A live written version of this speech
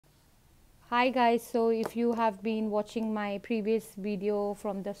Hi guys, so if you have been watching my previous video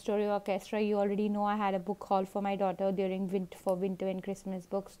from the story orchestra, you already know I had a book haul for my daughter during winter and Christmas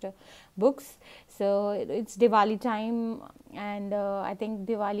books. So it's Diwali time, and I think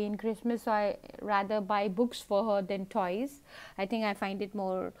Diwali and Christmas, so I rather buy books for her than toys. I think I find it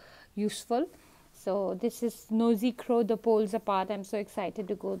more useful. So this is Nosy Crow, The Poles Apart. I'm so excited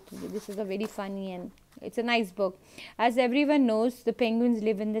to go through. This is a very funny and it's a nice book. As everyone knows, the penguins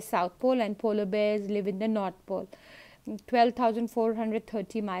live in the South Pole and polar bears live in the North Pole,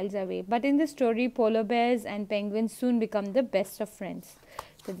 12,430 miles away. But in the story, polar bears and penguins soon become the best of friends.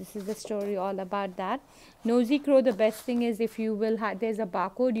 So this is the story all about that. Nosy Crow, the best thing is if you will have, there's a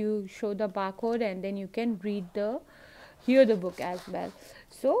barcode, you show the barcode and then you can hear the book as well.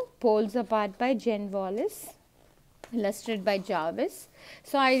 So, Poles Apart by Jeanne Willis, illustrated by Jarvis.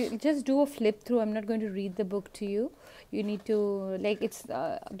 So I just do a flip through. I'm not going to read the book to you. You need to, like, it's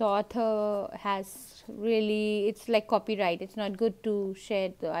the author has really, it's like copyright. It's not good to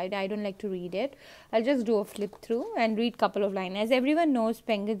share. I don't like to read it. I'll just do a flip through and read couple of lines. As everyone knows,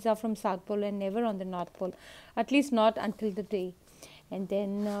 penguins are from South Pole and never on the North Pole, at least not until the day. And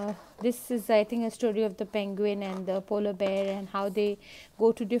then this is, I think, a story of the penguin and the polar bear and how they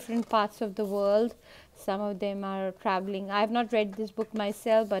go to different parts of the world. Some of them are traveling. I have not read this book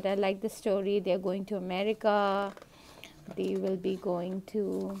myself, but I like the story. They are going to America. They will be going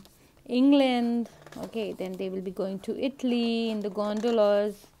to England. Okay, then they will be going to Italy in the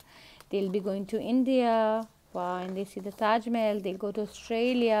gondolas. They'll be going to India. Wow, and they see the Taj Mahal. They'll go to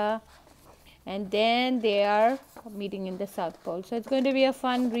Australia. And then they are meeting in the South Pole. So it's going to be a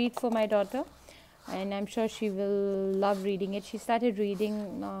fun read for my daughter, and I'm sure she will love reading it. She started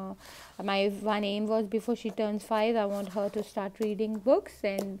reading. My one aim was before she turns 5, I want her to start reading books,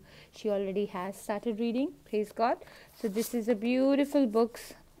 and she already has started reading. Praise God. So this is a beautiful book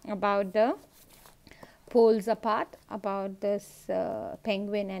about the poles apart, about this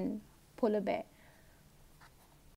penguin and polar bear.